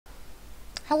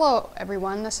Hello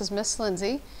everyone, this is Miss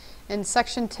Lindsay. In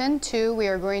section 10.2 we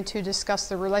are going to discuss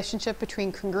the relationship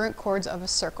between congruent chords of a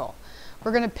circle.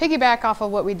 We're going to piggyback off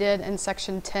of what we did in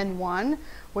section 10.1,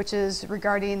 which is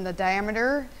regarding the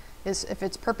diameter. If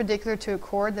it's perpendicular to a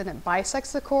chord, then it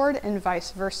bisects the chord and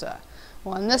vice versa.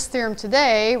 Well, in this theorem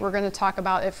today, we're going to talk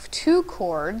about if two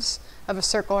chords of a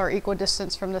circle are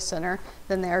equidistant from the center,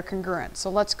 then they are congruent.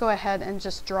 So let's go ahead and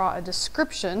just draw a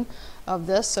description of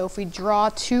this. So if we draw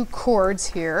two chords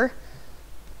here,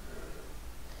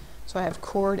 so I have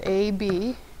chord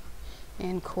AB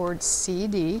and chord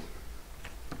CD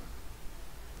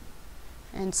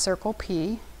and circle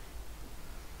P.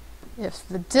 If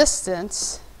the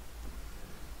distance,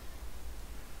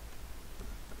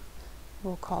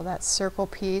 we'll call that circle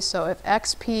P. So if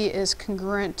XP is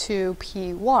congruent to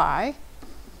PY,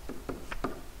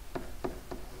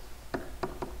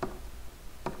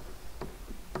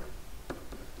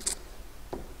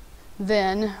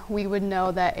 then we would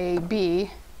know that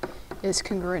AB is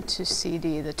congruent to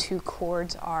CD. The two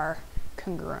chords are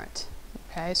congruent.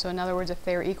 Okay, so in other words, if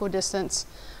they are equidistant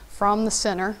from the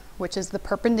center, which is the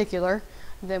perpendicular,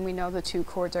 then we know the two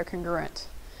chords are congruent.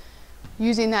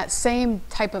 Using that same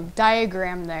type of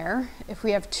diagram there, if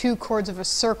we have two chords of a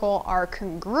circle are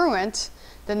congruent,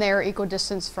 then they are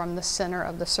equidistant from the center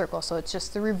of the circle. So it's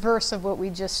just the reverse of what we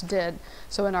just did.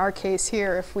 So in our case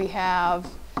here, if we have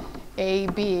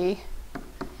AB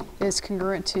is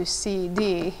congruent to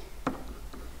CD,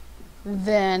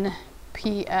 then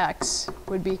PX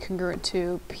would be congruent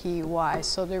to PY,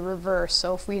 so the reverse.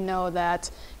 So if we know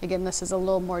that, again, this is a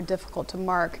little more difficult to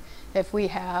mark, if we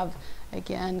have,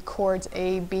 again, chords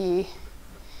AB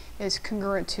is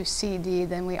congruent to CD,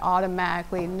 then we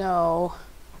automatically know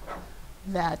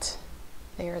that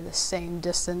they are the same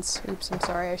distance. Oops, I'm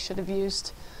sorry, I should have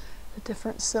used a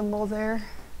different symbol there.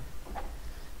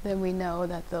 Then we know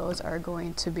that those are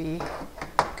going to be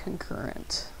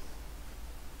concurrent.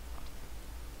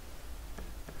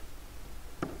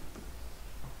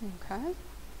 Okay.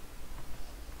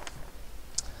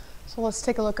 So let's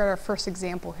take a look at our first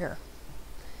example here.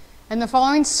 In the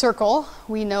following circle,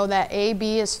 we know that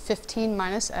AB is 15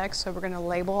 minus x, so we're going to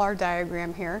label our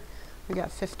diagram here. We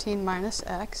got 15 minus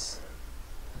x.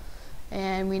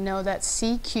 And we know that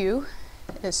CQ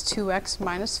is 2x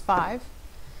minus 5.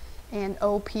 And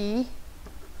OP,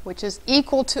 which is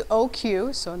equal to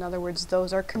OQ, so in other words,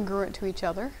 those are congruent to each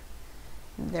other,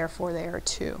 therefore they are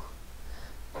 2.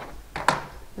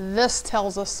 This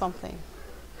tells us something.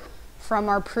 From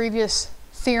our previous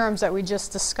theorems that we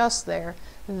just discussed there,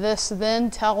 this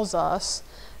then tells us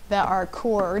that our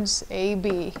chords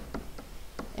AB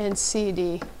and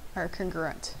CD are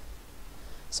congruent.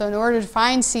 So in order to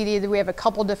find CD, we have a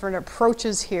couple different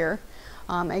approaches here.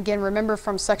 Again, remember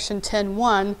from section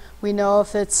 10.1, we know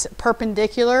if it's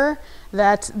perpendicular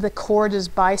that the chord is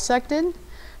bisected.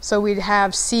 So we'd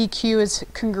have CQ is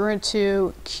congruent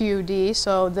to QD,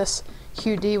 so this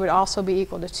QD would also be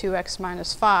equal to 2x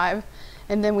minus 5.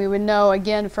 And then we would know,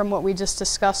 again, from what we just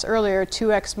discussed earlier,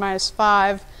 2x minus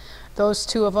 5, those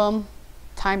two of them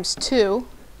times 2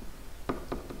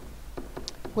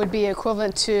 would be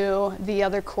equivalent to the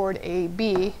other chord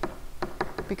AB,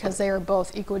 because they are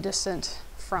both equidistant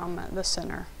from the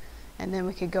center. And then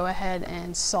we could go ahead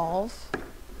and solve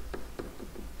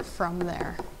from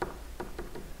there.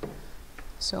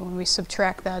 So when we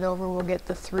subtract that over, we'll get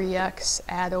the 3x,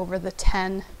 add over the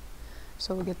 10.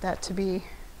 So we'll get that to be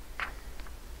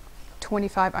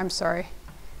 25, I'm sorry.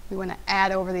 We want to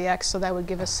add over the x, so that would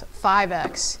give us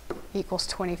 5x equals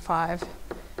 25.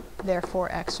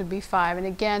 Therefore, x would be 5. And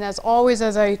again, as always,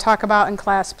 as I talk about in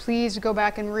class, please go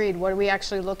back and read. What are we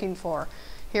actually looking for?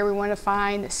 Here we want to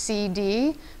find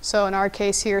CD. So in our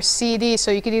case here, CD, so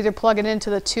you could either plug it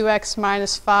into the 2x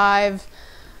minus 5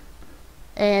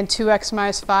 and 2x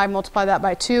minus 5, multiply that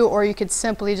by 2, or you could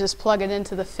simply just plug it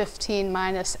into the 15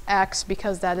 minus x,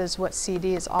 because that is what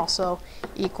CD is also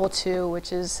equal to,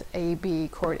 which is AB,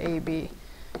 chord AB.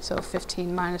 So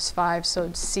 15 minus 5,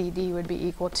 so CD would be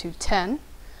equal to 10.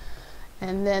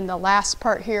 And then the last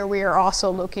part here we are also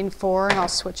looking for, and I'll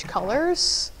switch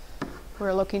colors,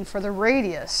 we're looking for the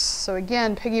radius. So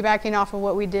again, piggybacking off of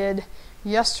what we did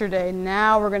yesterday,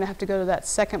 now we're going to have to go to that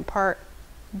second part,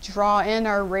 draw in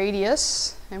our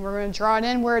radius, and we're going to draw it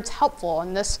in where it's helpful,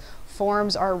 and this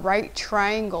forms our right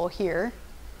triangle here.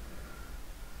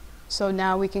 So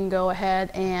now we can go ahead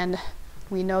and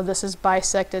we know this is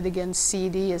bisected. Again,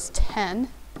 CD is 10.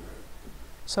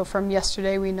 So from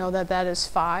yesterday we know that that is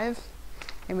 5.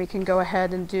 And we can go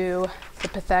ahead and do the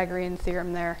Pythagorean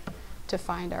theorem there to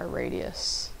find our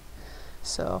radius.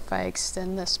 So if I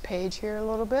extend this page here a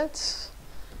little bit,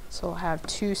 So we'll have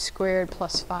 2 squared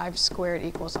plus 5 squared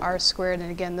equals r squared.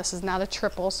 And again, this is not a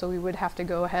triple, so we would have to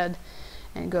go ahead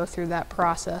and go through that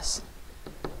process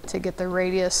to get the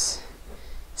radius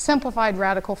simplified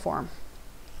radical form.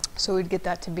 So we'd get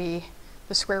that to be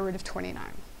the square root of 29.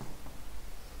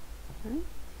 Okay.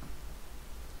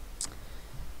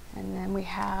 And then we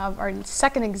have our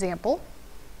second example.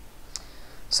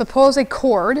 Suppose a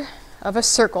chord of a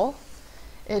circle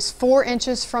is 4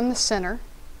 inches from the center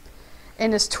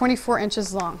and is 24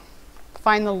 inches long.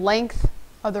 Find the length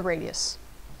of the radius.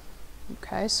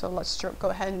 Okay, so let's go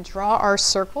ahead and draw our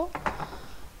circle.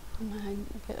 I'm going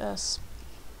to get us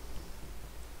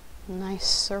a nice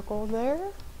circle there.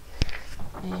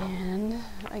 And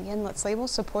again, let's label.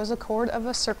 Suppose a chord of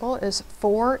a circle is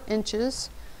 4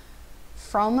 inches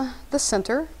from the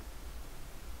center.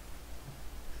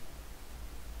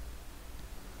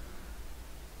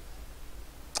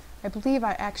 I believe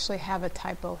I actually have a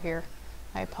typo here.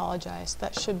 I apologize.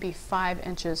 That should be 5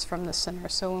 inches from the center.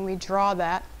 So when we draw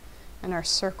that in our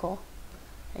circle,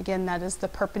 again, that is the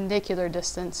perpendicular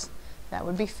distance. That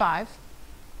would be 5.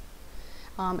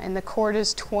 And the chord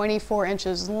is 24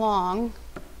 inches long.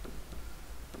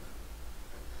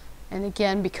 And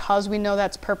again, because we know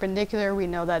that's perpendicular, we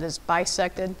know that is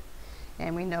bisected,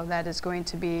 and we know that is going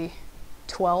to be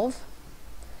 12.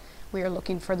 We are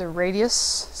looking for the radius,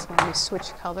 so when we switch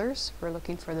colors, we're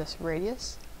looking for this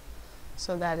radius.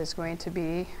 So that is going to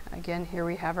be, again, here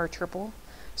we have our triple.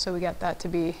 So we got that to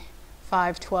be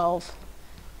 5, 12,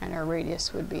 and our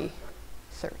radius would be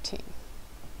 13.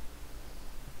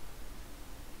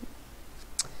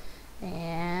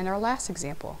 And our last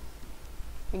example,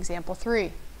 example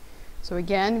 3. So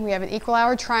again, we have an equal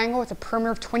hour triangle with a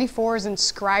perimeter of 24 is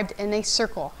inscribed in a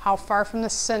circle. How far from the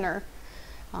center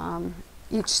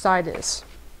each side is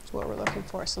what we're looking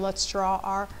for. So let's draw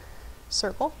our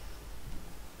circle.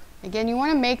 Again, you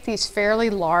want to make these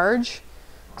fairly large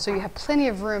so you have plenty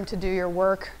of room to do your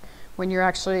work when you're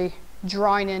actually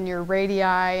drawing in your radii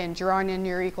and drawing in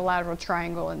your equilateral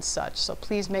triangle and such. So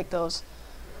please make those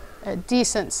a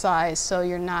decent size so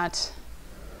you're not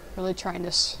really trying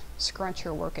to scrunch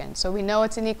your work in. So we know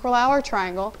it's an equal hour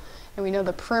triangle, and we know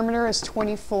the perimeter is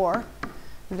 24.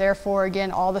 Therefore, again,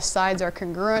 all the sides are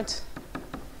congruent.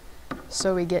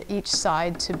 So we get each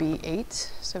side to be 8.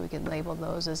 So we can label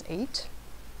those as 8.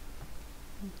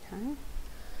 Okay.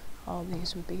 All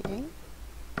these would be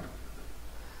 8.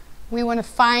 We want to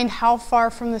find how far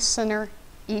from the center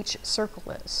each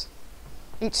circle is.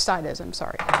 Each side is, I'm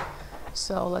sorry.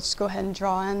 So let's go ahead and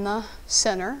draw in the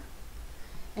center.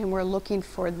 And we're looking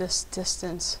for this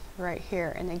distance right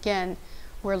here. And again,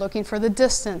 we're looking for the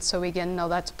distance, so we again know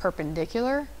that's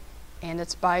perpendicular and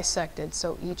it's bisected.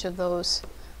 So each of those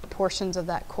portions of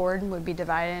that chord would be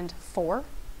divided into 4.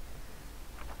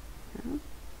 Okay.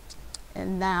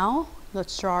 And now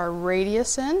let's draw our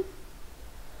radius in.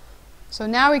 So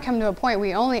now we come to a point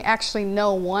we only actually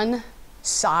know one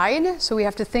side, so we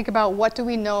have to think about what do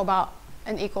we know about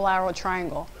an equilateral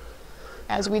triangle.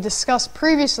 As we discussed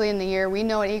previously in the year, we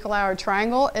know an equilateral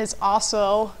triangle is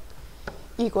also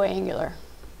equiangular.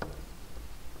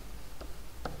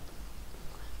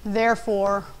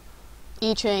 Therefore,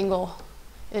 each angle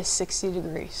is 60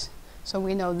 degrees. So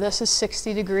we know this is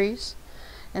 60 degrees,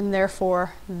 and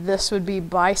therefore this would be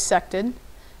bisected.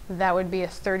 That would be a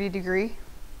 30-degree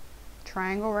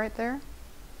triangle right there.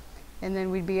 And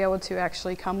then we'd be able to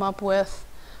actually come up with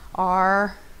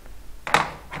our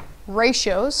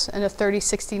ratios in a 30,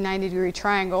 60, 90-degree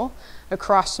triangle.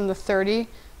 Across from the 30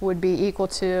 would be equal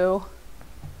to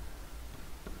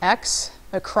x.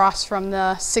 Across from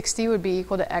the 60 would be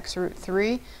equal to x root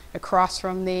 3. Across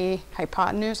from the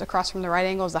hypotenuse, across from the right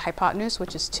angle is the hypotenuse,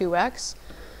 which is 2x.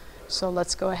 So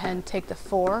let's go ahead and take the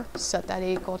 4, set that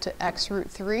equal to x root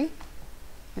 3,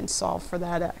 and solve for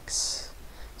that x.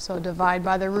 So divide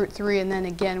by the root 3, and then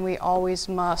again we always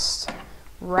must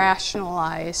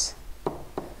rationalize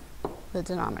the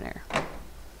denominator.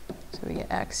 So we get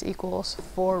x equals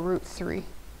 4 root 3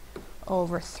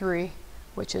 over 3,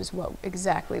 which is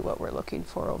exactly what we're looking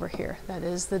for over here. That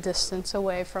is the distance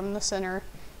away from the center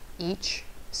each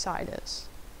side is.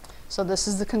 So this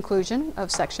is the conclusion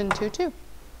of section 2.2.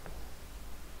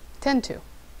 10.2.